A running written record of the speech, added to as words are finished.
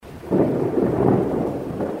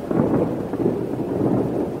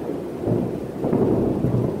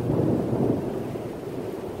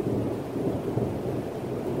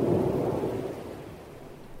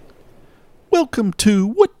Welcome to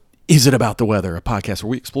What Is It About the Weather, a podcast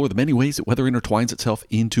where we explore the many ways that weather intertwines itself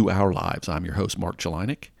into our lives. I'm your host, Mark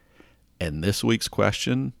Jelinek, and this week's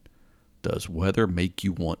question, does weather make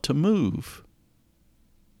you want to move?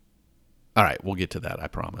 All right, we'll get to that, I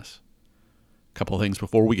promise. A couple of things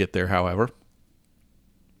before we get there, however.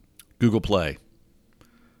 Google Play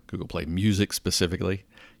Music specifically.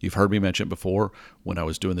 You've heard me mention before when I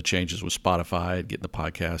was doing the changes with Spotify, getting the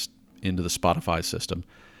podcast into the Spotify system,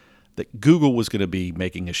 that Google was going to be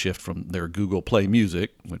making a shift from their Google Play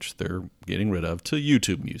Music, which they're getting rid of, to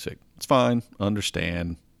YouTube Music. It's fine,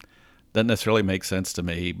 understand. Doesn't necessarily make sense to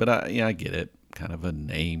me, but I get it. Kind of a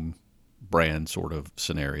name brand sort of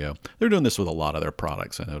scenario. They're doing this with a lot of their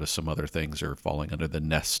products. I noticed some other things are falling under the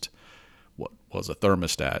Nest, what was a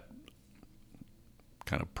thermostat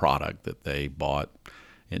kind of product that they bought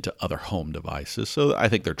into other home devices. So I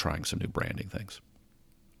think they're trying some new branding things.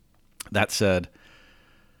 That said,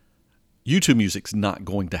 YouTube Music's not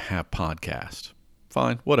going to have podcast.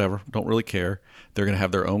 Fine, whatever, don't really care. They're going to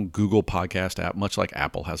have their own Google podcast app, much like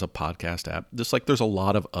Apple has a podcast app. Just like there's a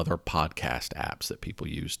lot of other podcast apps that people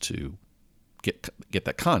use to get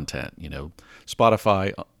that content. You know,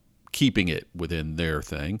 Spotify keeping it within their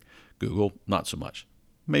thing. Google, not so much.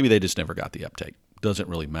 Maybe they just never got the uptake. Doesn't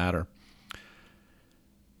really matter.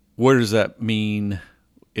 Where does that mean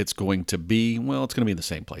it's going to be? Well, it's going to be in the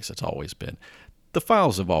same place it's always been. The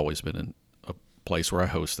files have always been in a place where I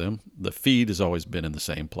host them. The feed has always been in the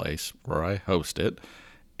same place where I host it.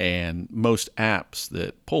 And most apps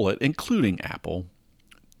that pull it, including Apple,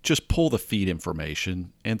 just pull the feed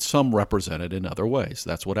information and some represent it in other ways.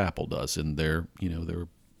 That's what Apple does in their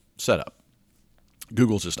setup.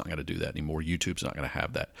 Google's just not going to do that anymore. YouTube's not going to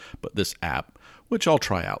have that. But this app, which I'll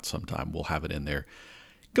try out sometime, will have it in there.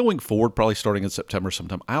 Going forward, probably starting in September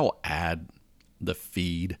sometime, I'll add the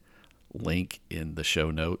feed link in the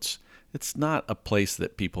show notes. It's not a place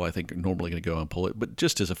that people, I think, are normally going to go and pull it, but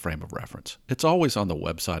just as a frame of reference. It's always on the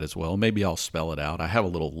website as well. Maybe I'll spell it out. I have a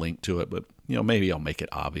little link to it, but maybe I'll make it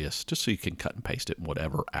obvious just so you can cut and paste it in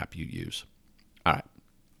whatever app you use. All right.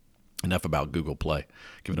 Enough about Google Play.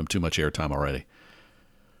 Giving them too much airtime already.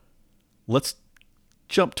 Let's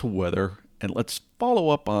jump to weather and let's follow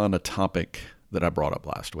up on a topic that I brought up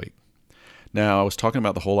last week. Now, I was talking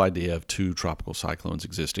about the whole idea of two tropical cyclones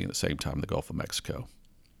existing at the same time in the Gulf of Mexico,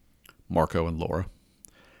 Marco and Laura.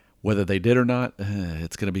 Whether they did or not,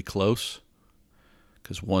 it's going to be close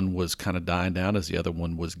because one was kind of dying down as the other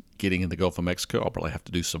one was getting in the Gulf of Mexico. I'll probably have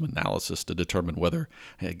to do some analysis to determine whether,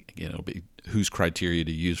 it'll be whose criteria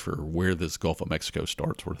to use for where this Gulf of Mexico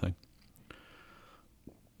starts, sort of thing.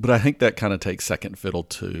 But I think that kind of takes second fiddle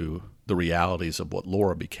to the realities of what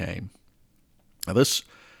Laura became. Now this,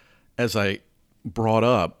 as I brought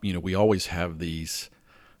up, we always have these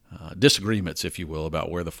disagreements, if you will, about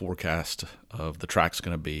where the forecast of the track's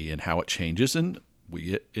going to be and how it changes. And we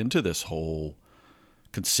get into this whole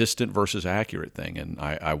consistent versus accurate thing. And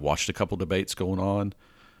I watched a couple debates going on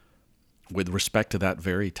with respect to that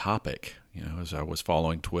very topic, as I was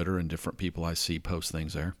following Twitter and different people I see post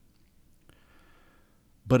things there.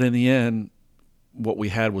 But in the end, what we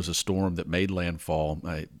had was a storm that made landfall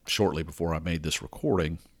shortly before I made this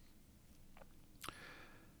recording.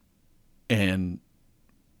 And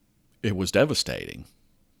it was devastating.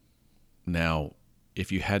 Now, if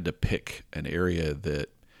you had to pick an area that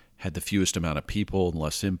had the fewest amount of people and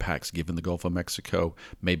less impacts given the Gulf of Mexico,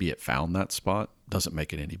 maybe it found that spot. Doesn't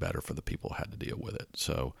make it any better for the people who had to deal with it.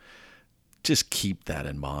 So just keep that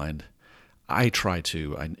in mind. I try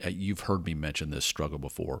to, you've heard me mention this struggle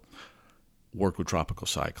before, work with tropical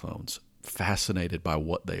cyclones, fascinated by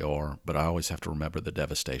what they are, but I always have to remember the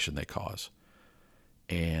devastation they cause.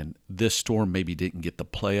 And this storm maybe didn't get the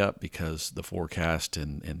play up because the forecast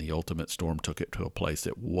and the ultimate storm took it to a place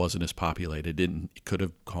that wasn't as populated. It could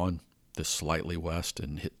have gone this slightly west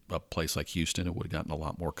and hit a place like Houston. It would have gotten a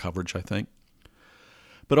lot more coverage, I think.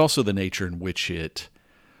 But also the nature in which it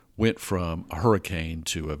went from a hurricane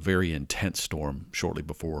to a very intense storm shortly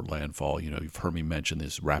before landfall. You've heard me mention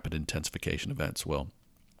these rapid intensification events. Well,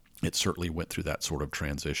 it certainly went through that sort of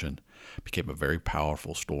transition, became a very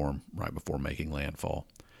powerful storm right before making landfall.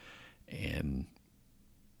 And,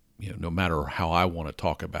 no matter how I want to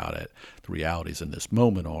talk about it, the realities in this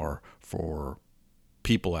moment are for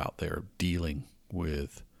people out there dealing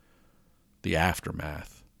with the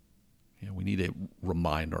aftermath. We need to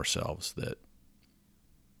remind ourselves that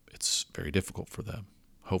it's very difficult for them.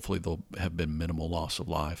 Hopefully there'll have been minimal loss of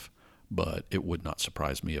life, but it would not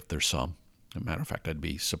surprise me if there's some. As a matter of fact, I'd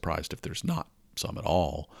be surprised if there's not some at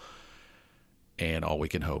all. And all we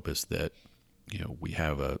can hope is that, we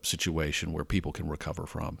have a situation where people can recover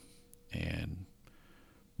from and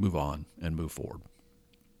move on and move forward.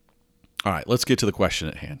 All right, let's get to the question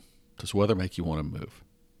at hand. Does weather make you want to move?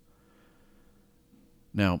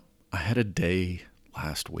 Now, I had a day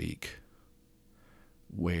last week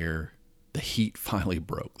where the heat finally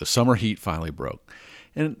broke. The summer heat finally broke.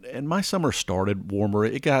 And my summer started warmer.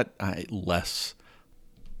 It got less.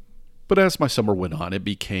 But as my summer went on, it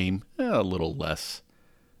became a little less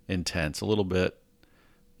intense, a little bit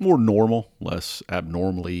more normal, less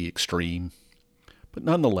abnormally extreme. But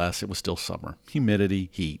nonetheless, it was still summer. Humidity,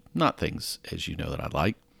 heat, not things, as you know, that I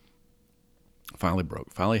like. Finally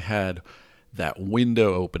broke. Finally had that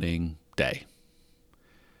window opening day.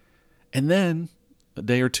 And then a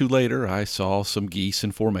day or two later, I saw some geese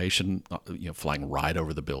in formation, flying right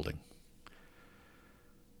over the building.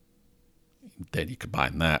 Then you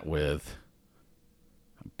combine that with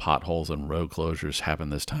potholes and road closures happen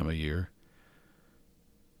this time of year.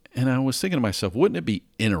 And I was thinking to myself, wouldn't it be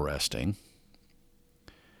interesting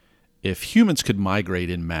if humans could migrate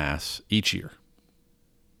in mass each year?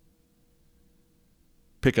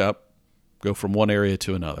 Pick up, go from one area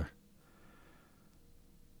to another.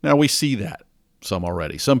 Now we see that some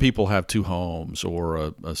already. Some people have two homes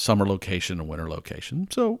or a summer location and a winter location.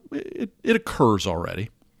 So it occurs already.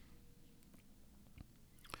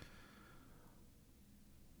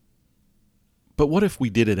 But what if we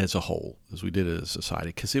did it as a whole, as we did it as a society?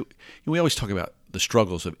 Because we always talk about the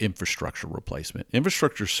struggles of infrastructure replacement.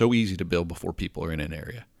 Infrastructure is so easy to build before people are in an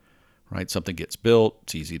area, right? Something gets built,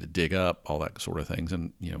 it's easy to dig up, all that sort of things.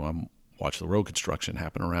 And, I'm watching the road construction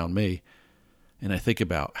happen around me, and I think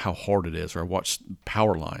about how hard it is, or I watch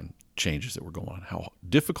power line changes that were going on, how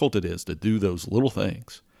difficult it is to do those little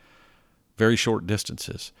things, very short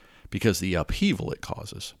distances, because the upheaval it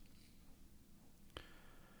causes.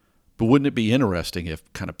 But wouldn't it be interesting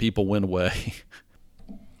if kind of people went away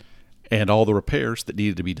and all the repairs that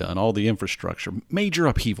needed to be done, all the infrastructure, major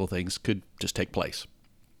upheaval things could just take place?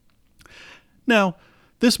 Now,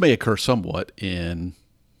 this may occur somewhat in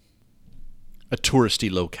a touristy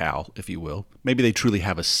locale, if you will. Maybe they truly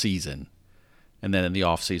have a season, and then in the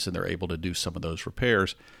off season they're able to do some of those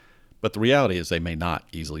repairs. But the reality is they may not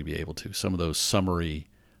easily be able to. Some of those summery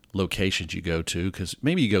locations you go to, because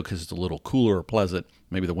maybe you go because it's a little cooler or pleasant.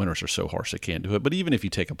 Maybe the winters are so harsh they can't do it. But even if you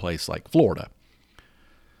take a place like Florida,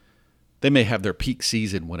 they may have their peak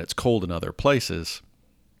season when it's cold in other places,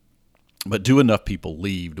 but do enough people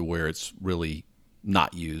leave to where it's really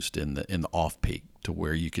not used in the off peak, to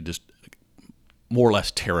where you could just more or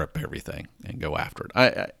less tear up everything and go after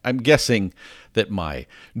it. I'm guessing that my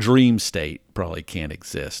dream state probably can't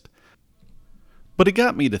exist. But it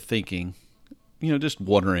got me to thinking, just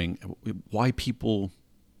wondering why people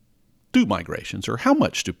do migrations, or how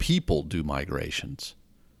much do people do migrations?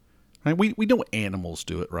 Right? We know animals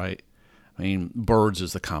do it, right? I mean, birds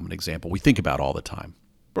is the common example we think about all the time.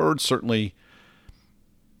 Birds certainly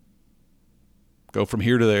go from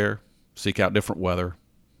here to there, seek out different weather.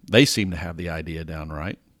 They seem to have the idea down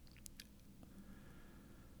right.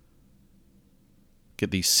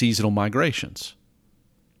 Get these seasonal migrations.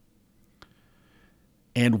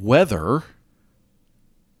 And weather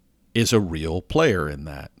is a real player in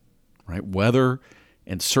that, right? Weather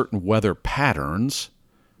and certain weather patterns,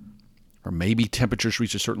 or maybe temperatures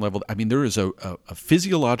reach a certain level. I mean, there is a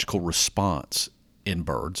physiological response in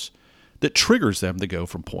birds that triggers them to go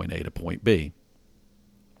from point A to point B,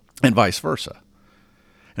 and vice versa.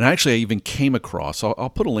 And I even came across, I'll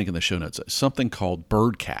put a link in the show notes, something called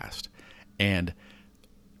Birdcast. And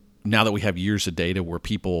now that we have years of data where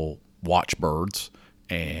people watch birds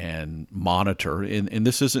and monitor, and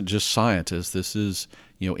this isn't just scientists, this is,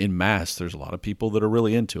 in mass, there's a lot of people that are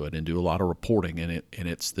really into it and do a lot of reporting, and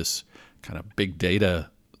it's this kind of big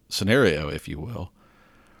data scenario, if you will,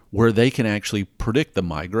 where they can actually predict the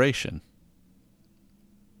migration.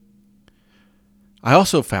 I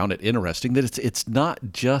also found it interesting that it's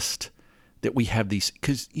not just that we have these,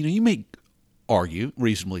 because you may argue,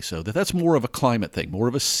 reasonably so, that that's more of a climate thing, more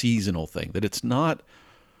of a seasonal thing, that it's not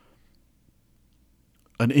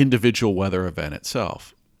an individual weather event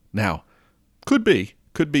itself. Now, could be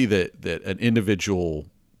that an individual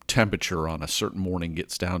temperature on a certain morning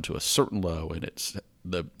gets down to a certain low, and it's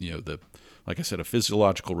the like I said, a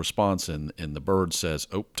physiological response, and the bird says,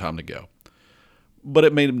 "Oh, time to go." But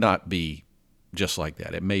it may not be just like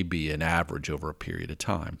that. It may be an average over a period of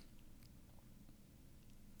time.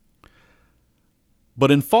 But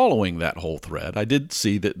in following that whole thread, I did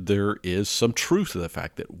see that there is some truth to the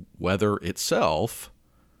fact that weather itself,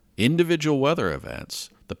 individual weather events,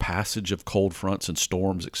 the passage of cold fronts and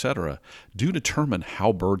storms, etc., do determine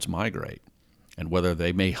how birds migrate and whether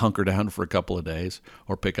they may hunker down for a couple of days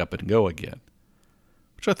or pick up and go again,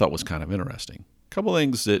 which I thought was kind of interesting. couple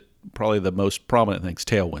things that probably the most prominent things,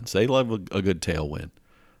 tailwinds. They love a good tailwind.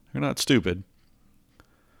 They're not stupid.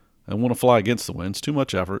 They want to fly against the wind. It's too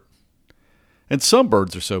much effort. And some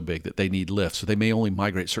birds are so big that they need lift, so they may only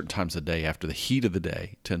migrate certain times of the day after the heat of the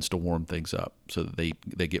day tends to warm things up so that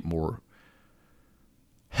they get more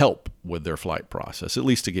help with their flight process, at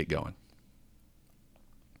least to get going.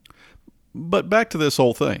 But back to this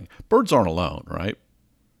whole thing. Birds aren't alone, right?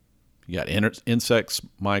 You got insects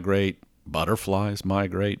migrate, butterflies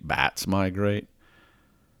migrate, bats migrate.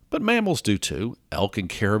 But mammals do too. Elk and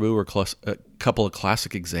caribou are a couple of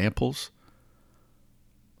classic examples.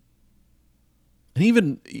 And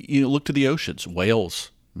even, look to the oceans.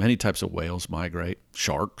 Whales, many types of whales migrate.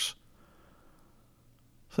 Sharks.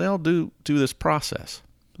 So they all do this process.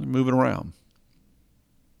 They're moving around.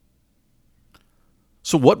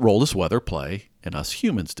 So what role does weather play in us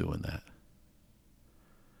humans doing that?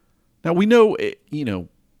 Now we know,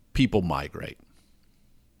 people migrate.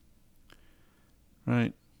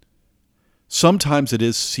 Right? Sometimes it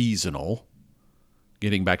is seasonal.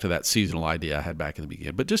 Getting back to that seasonal idea I had back in the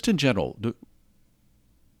beginning. But just in general,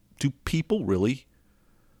 do people really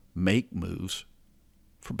make moves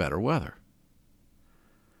for better weather?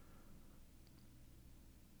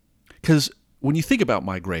 Because when you think about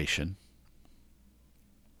migration,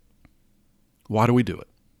 why do we do it?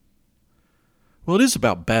 Well, it is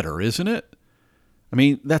about better, isn't it? I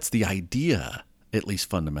mean, that's the idea, at least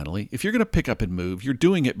fundamentally. If you're going to pick up and move, you're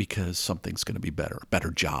doing it because something's going to be better, a better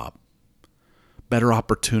job, better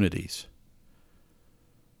opportunities,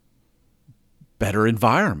 better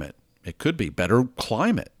environment. It could be better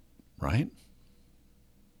climate, right?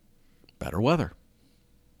 Better weather.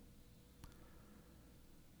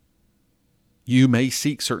 You may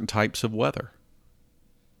seek certain types of weather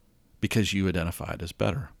because you identify it as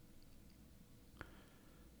better.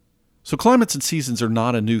 So climates and seasons are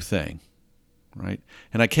not a new thing, right?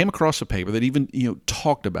 And I came across a paper that even,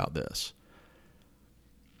 talked about this.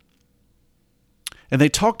 And they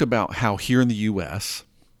talked about how here in the U.S.,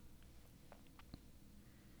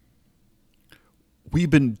 we've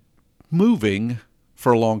been moving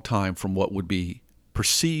for a long time from what would be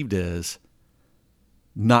perceived as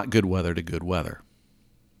not good weather to good weather.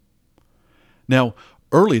 Now,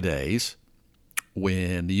 early days,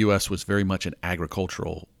 when the U.S. was very much an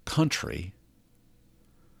agricultural country,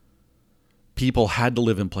 people had to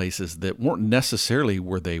live in places that weren't necessarily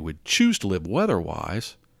where they would choose to live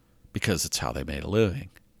weather-wise because it's how they made a living.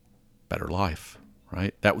 Better life,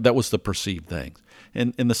 right? That was the perceived thing.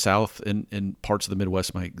 And in the South and in parts of the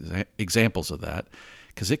Midwest, my examples of that,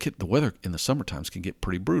 because the weather in the summer times can get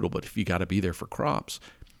pretty brutal, but if you got to be there for crops,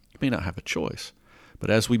 you may not have a choice. But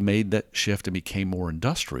as we made that shift and became more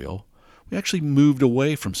industrial, we actually moved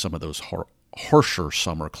away from some of those harsher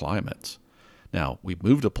summer climates. Now, we've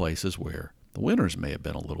moved to places where the winters may have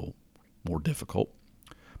been a little more difficult,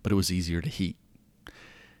 but it was easier to heat.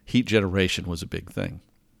 Heat generation was a big thing.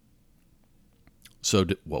 So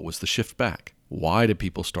what was the shift back? Why did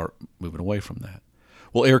people start moving away from that?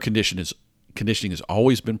 Well, air conditioning has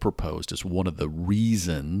always been proposed as one of the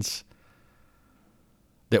reasons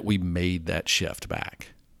that we made that shift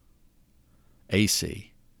back.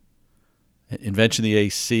 AC. Invention of the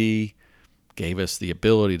AC gave us the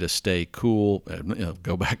ability to stay cool,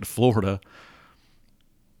 go back to Florida.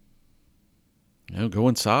 Go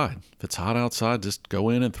inside. If it's hot outside, just go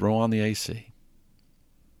in and throw on the AC.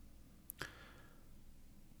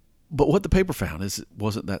 But what the paper found is it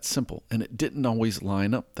wasn't that simple, and it didn't always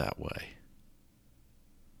line up that way.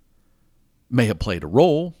 May have played a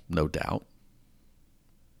role, no doubt.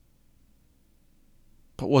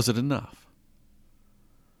 But was it enough?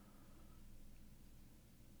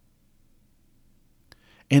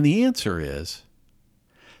 And the answer is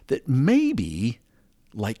that maybe,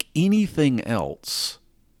 like anything else,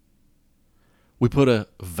 we put a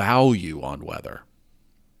value on weather.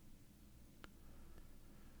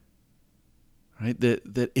 Right?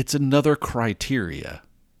 That it's another criteria.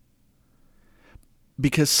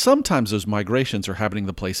 Because sometimes those migrations are happening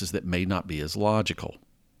to places that may not be as logical,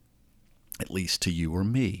 at least to you or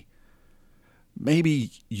me. Maybe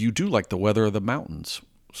you do like the weather of the mountains,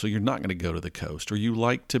 so you're not going to go to the coast, or you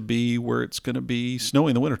like to be where it's going to be snowy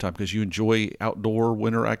in the wintertime because you enjoy outdoor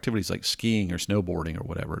winter activities like skiing or snowboarding or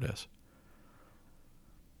whatever it is.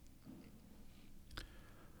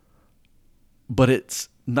 But it's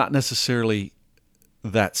not necessarily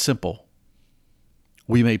that simple.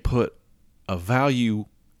 We may put a value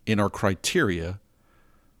in our criteria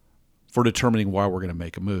for determining why we're going to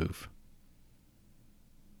make a move.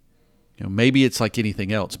 Maybe it's like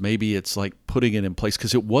anything else. Maybe it's like putting it in place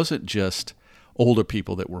because it wasn't just older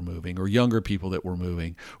people that were moving or younger people that were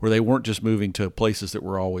moving, or they weren't just moving to places that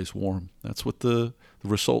were always warm. That's what the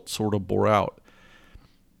results sort of bore out,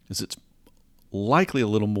 is it's likely a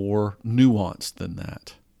little more nuanced than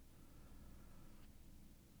that.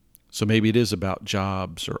 So maybe it is about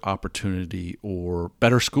jobs or opportunity or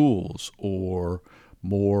better schools or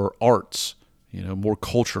more arts, more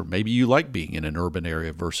culture. Maybe you like being in an urban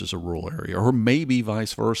area versus a rural area, or maybe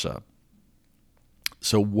vice versa.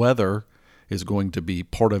 So weather is going to be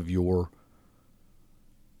part of your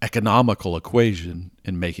economical equation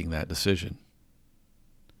in making that decision.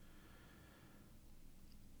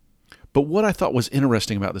 But what I thought was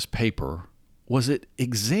interesting about this paper was it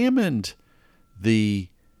examined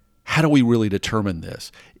how do we really determine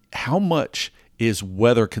this? How much is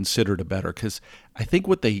weather considered a better? Because I think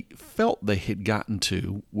what they felt they had gotten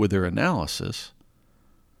to with their analysis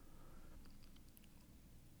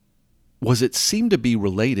was it seemed to be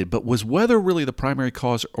related, but was weather really the primary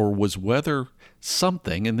cause, or was weather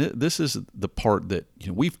something? And this is the part that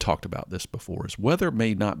we've talked about this before, is weather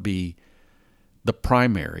may not be the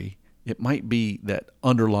primary. It might be that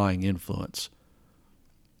underlying influence.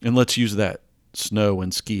 And let's use that snow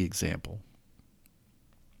and ski example.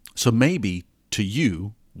 So maybe to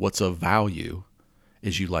you, what's of value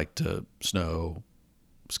is you like to snow,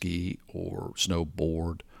 ski, or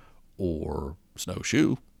snowboard, or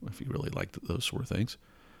snowshoe, if you really like those sort of things.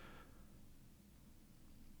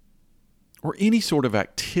 Or any sort of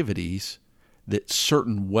activities that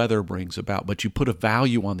certain weather brings about, but you put a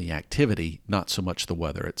value on the activity, not so much the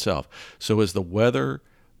weather itself. So is the weather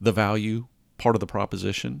the value part of the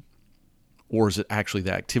proposition? Or is it actually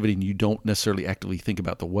the activity, and you don't necessarily actively think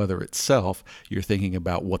about the weather itself, you're thinking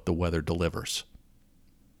about what the weather delivers?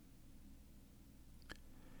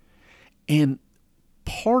 And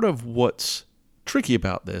part of what's tricky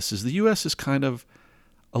about this is the U.S. is kind of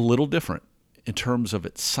a little different in terms of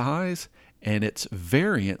its size and its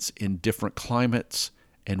variance in different climates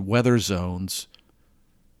and weather zones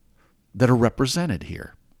that are represented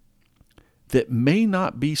here that may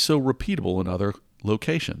not be so repeatable in other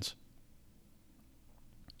locations.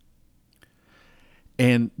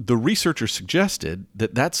 And the researchers suggested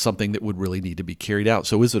that that's something that would really need to be carried out.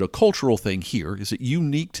 So is it a cultural thing here? Is it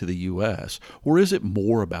unique to the U.S.? Or is it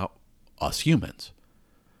more about us humans?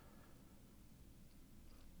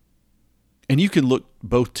 And you can look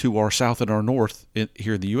both to our south and our north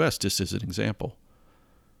here in the U.S. just as an example.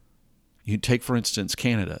 You take, for instance,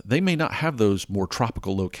 Canada. They may not have those more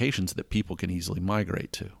tropical locations that people can easily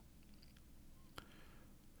migrate to.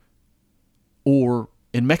 Or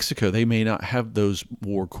in Mexico, they may not have those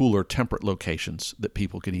more cooler, temperate locations that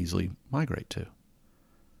people can easily migrate to.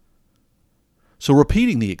 So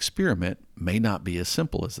repeating the experiment may not be as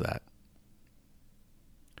simple as that.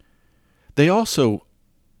 They also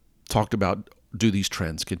talked about, do these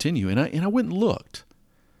trends continue? And I went and looked.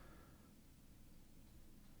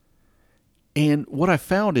 And what I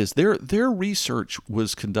found is their research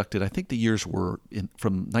was conducted, I think the years were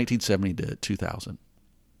from 1970 to 2000.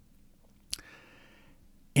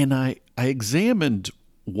 And I examined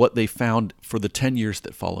what they found for the 10 years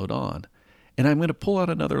that followed on. And I'm going to pull out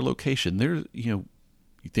another location. There, you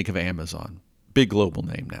think of Amazon, big global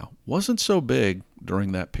name now. Wasn't so big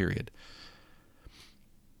during that period.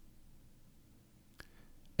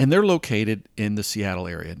 And they're located in the Seattle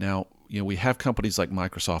area. Now, we have companies like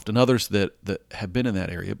Microsoft and others that have been in that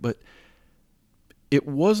area, but it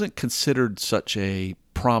wasn't considered such a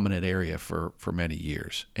prominent area for many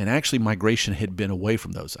years. And actually migration had been away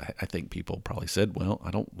from those. I think people probably said, well, I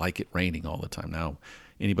don't like it raining all the time. Now,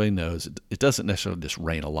 anybody knows it doesn't necessarily just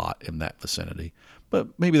rain a lot in that vicinity,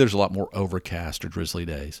 but maybe there's a lot more overcast or drizzly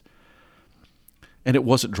days. And it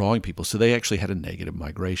wasn't drawing people, so they actually had a negative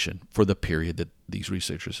migration for the period that these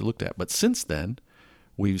researchers looked at. But since then,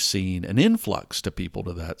 we've seen an influx to people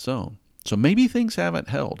to that zone. So maybe things haven't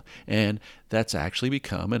held, and that's actually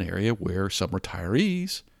become an area where some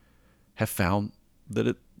retirees have found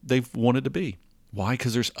that they've wanted to be. Why?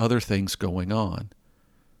 Because there's other things going on,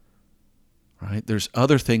 right? There's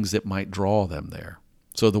other things that might draw them there.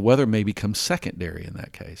 So the weather may become secondary in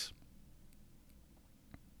that case.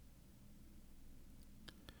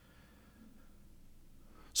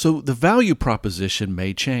 So the value proposition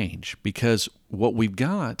may change because what we've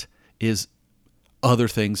got is other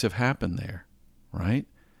things have happened there, right?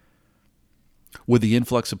 With the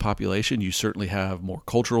influx of population, you certainly have more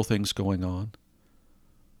cultural things going on.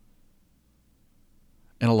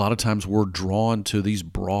 And a lot of times we're drawn to these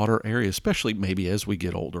broader areas, especially maybe as we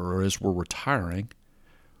get older or as we're retiring.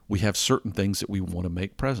 We have certain things that we want to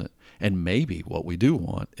make present. And maybe what we do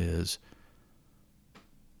want is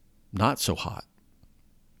not so hot.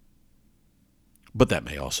 But that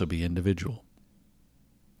may also be individual.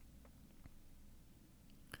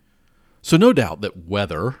 So no doubt that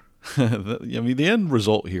weather, the end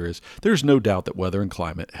result here is there's no doubt that weather and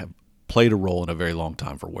climate have played a role in a very long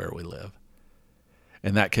time for where we live.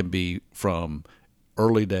 And that can be from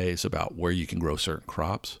early days about where you can grow certain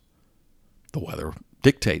crops. The weather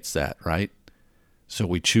dictates that, right? So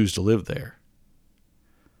we choose to live there.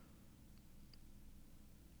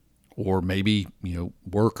 Or maybe,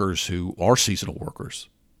 workers who are seasonal workers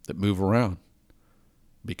that move around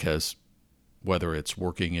because whether it's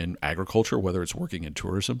working in agriculture, whether it's working in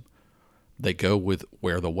tourism, they go with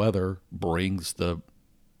where the weather brings the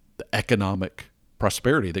economic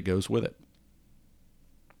prosperity that goes with it.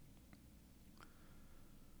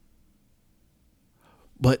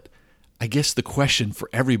 But I guess the question for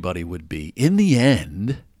everybody would be, in the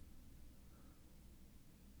end,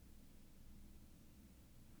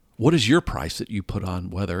 what is your price that you put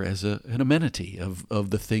on weather as an amenity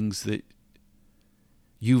of the things that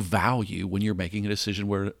you value when you're making a decision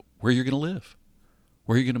where you're going to live,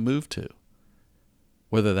 where you're going to move to,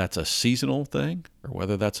 whether that's a seasonal thing or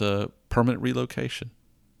whether that's a permanent relocation?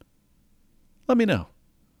 Let me know.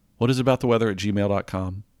 What is about the weather at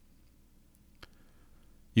gmail.com.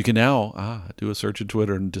 You can now do a search in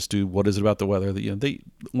Twitter and just do what is it about the weather.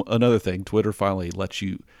 Another thing, Twitter finally lets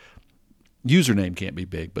you, username can't be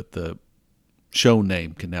big, but the show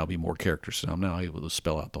name can now be more characters. So I'm now able to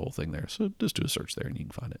spell out the whole thing there. So just do a search there and you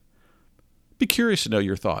can find it. Be curious to know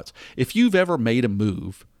your thoughts. If you've ever made a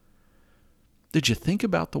move, did you think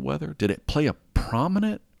about the weather? Did it play a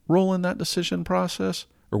prominent role in that decision process?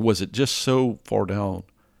 Or was it just so far down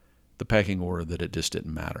the pecking order that it just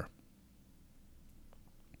didn't matter?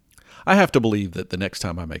 I have to believe that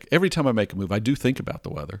every time I make a move, I do think about the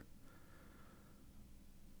weather.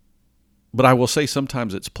 But I will say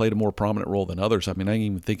sometimes it's played a more prominent role than others. I didn't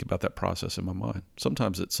even think about that process in my mind.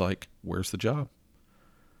 Sometimes it's like, where's the job?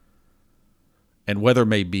 And weather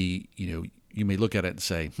may be, you may look at it and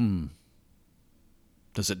say,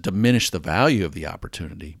 does it diminish the value of the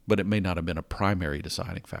opportunity? But it may not have been a primary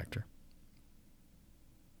deciding factor.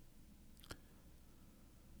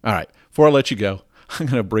 All right, before I let you go, I'm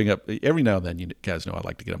going to bring up, every now and then, you guys know I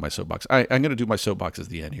like to get on my soapbox. I'm going to do my soapbox at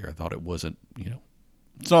the end here. I thought it wasn't,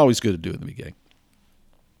 it's always good to do in the beginning.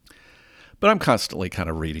 But I'm constantly kind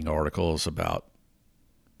of reading articles about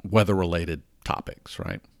weather-related topics,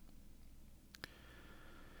 right?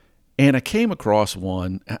 And I came across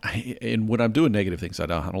one, and when I'm doing negative things, I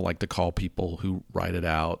don't like to call people who write it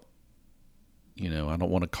out. I don't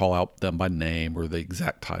want to call out them by name or the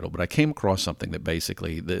exact title, but I came across something that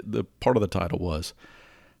basically, the part of the title was,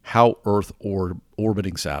 How Earth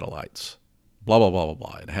Orbiting Satellites, blah, blah, blah, blah,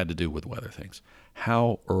 blah. It had to do with weather things.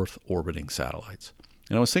 How Earth Orbiting Satellites.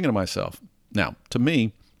 And I was thinking to myself, now, to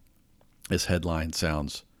me, this headline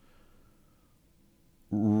sounds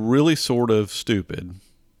really sort of stupid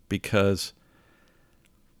because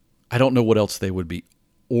I don't know what else they would be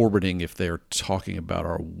orbiting if they're talking about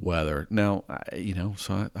our weather. Now,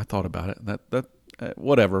 so I thought about it. That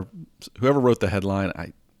whatever. Whoever wrote the headline,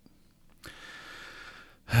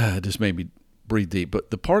 it just made me breathe deep.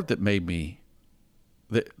 But the part that made me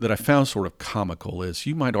that I found sort of comical is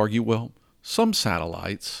you might argue, well, some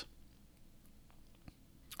satellites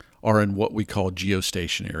are in what we call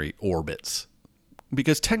geostationary orbits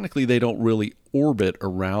because technically they don't really orbit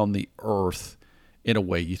around the Earth in a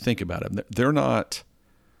way you think about them. They're not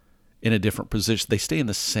in a different position. They stay in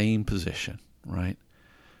the same position, right?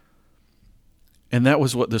 And that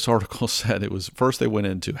was what this article said. It was first they went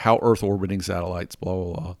into how Earth orbiting satellites, blah,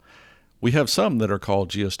 blah, blah. We have some that are called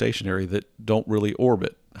geostationary that don't really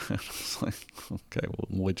orbit. It's like, okay, well,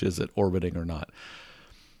 which is it, orbiting or not?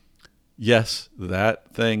 Yes,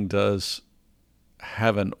 that thing does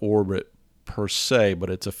have an orbit per se,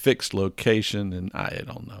 but it's a fixed location, and I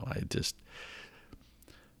don't know.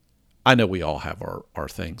 I know we all have our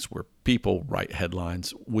things where people write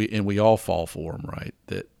headlines, we all fall for them, right?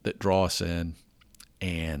 That draw us in,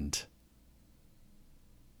 and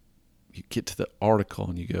you get to the article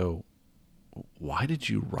and you go, why did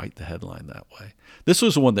you write the headline that way? This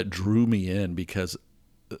was the one that drew me in because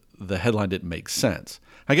the headline didn't make sense.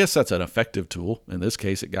 I guess that's an effective tool. In this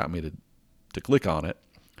case, it got me to click on it.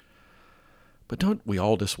 But don't we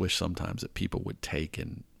all just wish sometimes that people would take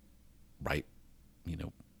and write,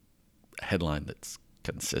 a headline that's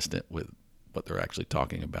consistent with what they're actually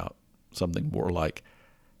talking about? Something more like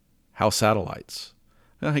how satellites.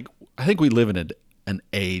 I think we live in an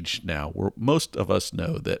age now where most of us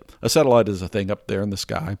know that a satellite is a thing up there in the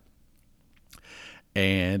sky,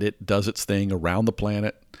 and it does its thing around the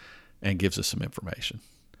planet and gives us some information.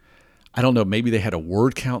 I don't know, maybe they had a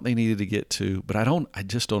word count they needed to get to, but I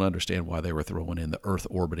just don't understand why they were throwing in the Earth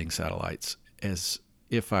orbiting satellites as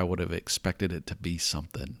if I would have expected it to be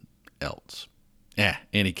something else.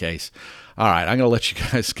 Any case. All right, I'm going to let you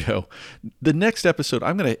guys go. The next episode,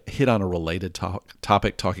 I'm going to hit on a related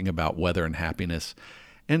topic talking about weather and happiness.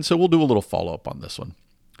 And so we'll do a little follow-up on this one.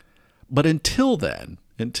 But until then,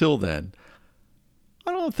 I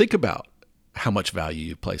don't think about how much value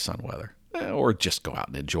you place on weather, or just go out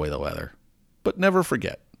and enjoy the weather. But never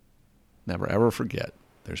ever forget,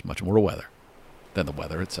 there's much more to weather than the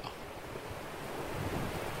weather itself.